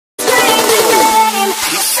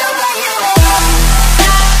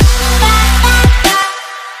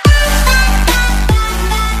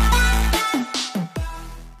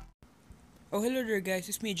guys,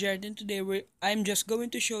 it's me Jared, and today I'm just going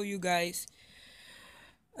to show you guys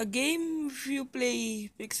a game. If you play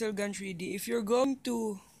Pixel Gun 3D, if you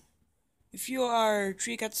are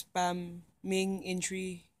 3-cat spamming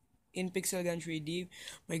in Pixel Gun 3D,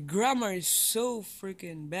 my grammar is so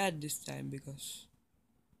freaking bad this time because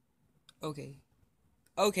okay,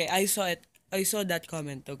 I saw that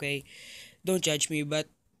comment. Okay, don't judge me, but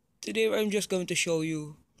today I'm just going to show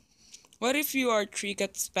you. What if you are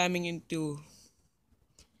 3-cat spamming into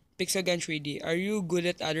Pixel Gun 3D? Are you good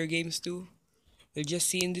at other games too? We'll just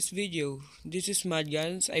see in this video. This is Mad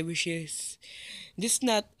Guns. This is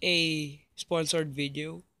not a sponsored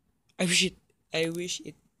video. I wish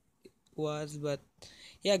it was, but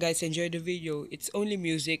yeah, guys, enjoy the video. It's only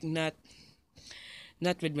music, not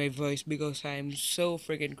with my voice because I'm so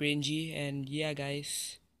freaking cringy. And yeah,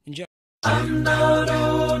 guys, enjoy. I'm not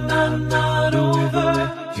old, I'm not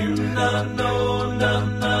over. You not know,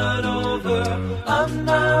 I'm not over. I'm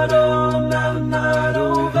not old, I'm not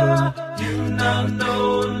over. You not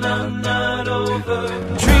know, I'm not over.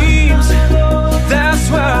 Dreams, that's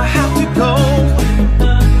where I have to go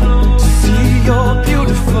to see your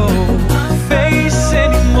beautiful face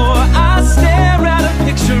anymore. I stare at a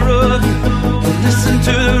picture of you and listen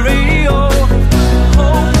to the radio.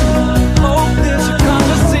 Hope there's a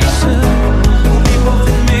conversation. We both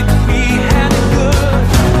admit we had it good,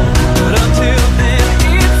 but until then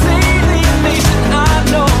it's alienation. I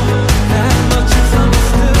know that much is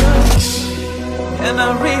understood, and I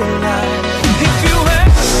realize if you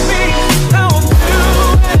ask me how I'm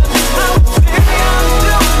doing, I would say I'm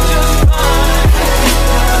doing just fine.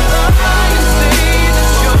 I say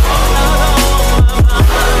that you're not on my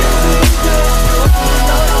mind.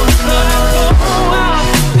 But I go out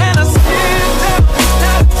and I sit down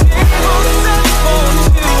at a table set for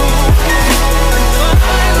two, and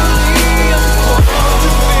finally I'm forced to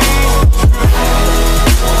be true.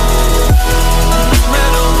 No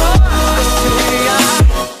matter what I say,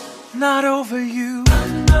 I'm not over you.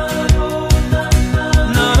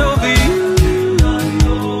 Not over you.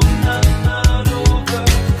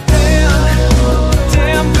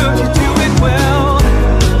 Damn girl, you do it well,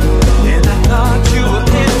 and I thought you were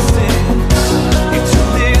innocent. You took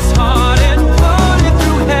this heart and put it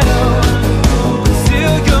through hell, but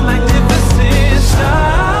still you're magnificent.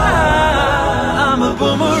 I'm a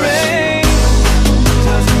boomerang.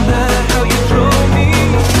 Doesn't matter how you throw me,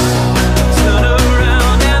 turn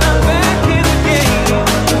around and I'm back in the game,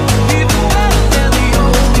 even better than the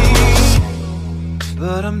old me.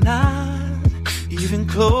 But I'm not even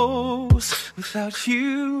close without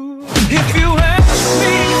you. If you ask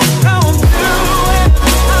me how I'm doing,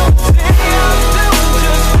 I would say I'm doing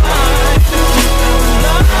just fine.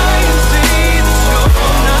 I say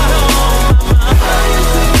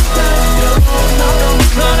that you're not on my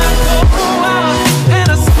mind. But I go out and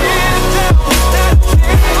I sit down at a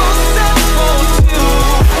table set for two,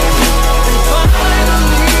 and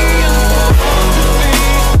finally I'm forced to be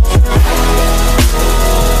true.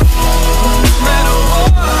 No matter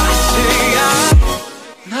what I say,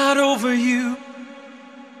 I'm not over you.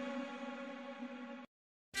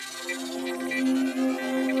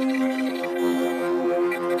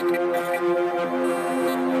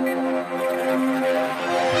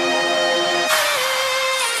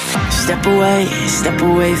 Step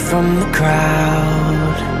away from the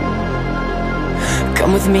crowd.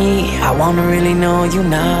 Come with me, I wanna really know you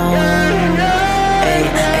now. Hey,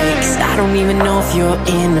 'cause I don't even know if you're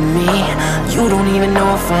into me. You don't even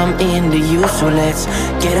know if I'm into you. So let's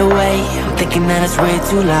get away, I'm thinking that it's way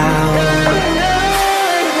too loud.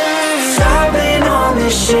 I've been on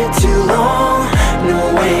this shit too long. No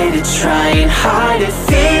way to try and hide it.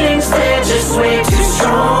 Feelings, they're just way too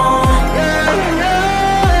strong.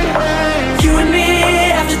 You and me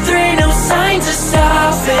after 3, no signs of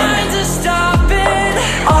stopping.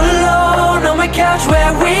 All alone on my couch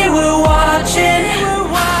where we were watching.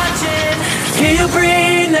 Hear you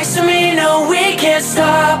breathe next to me, no, we can't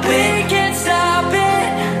stop it.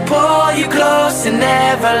 Pull you close and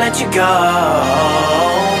never let you go.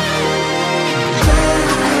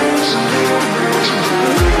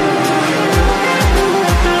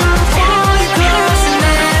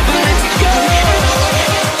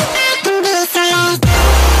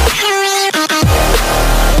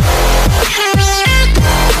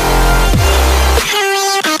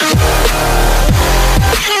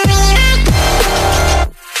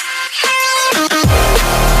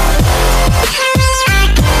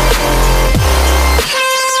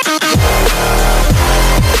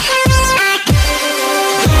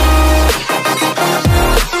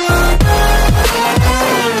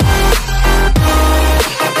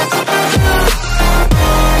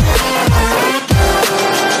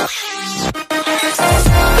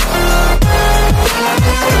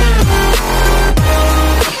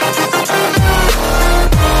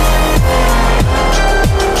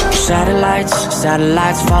 lights,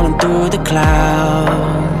 satellites falling through the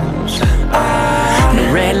clouds.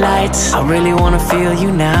 No red lights, I really wanna feel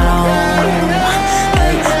you now.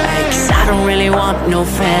 Cause I don't really want no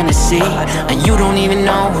fantasy, and you don't even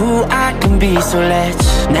know who I can be. So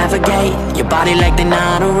let's navigate your body like they're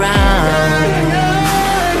not around.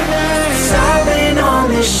 Cause I've been on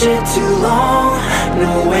this shit too long.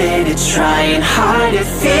 No way to try and hide it.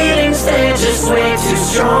 Feelings, they're just way too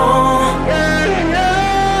strong.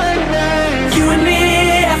 You and me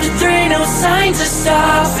after 3, no signs of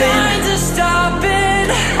stopping.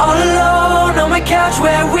 All alone on my couch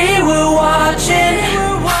where we were watching.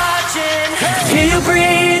 Hear you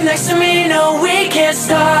breathe next to me, no, we can't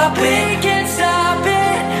stop it.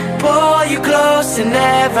 Pull you close and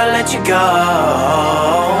never let you go.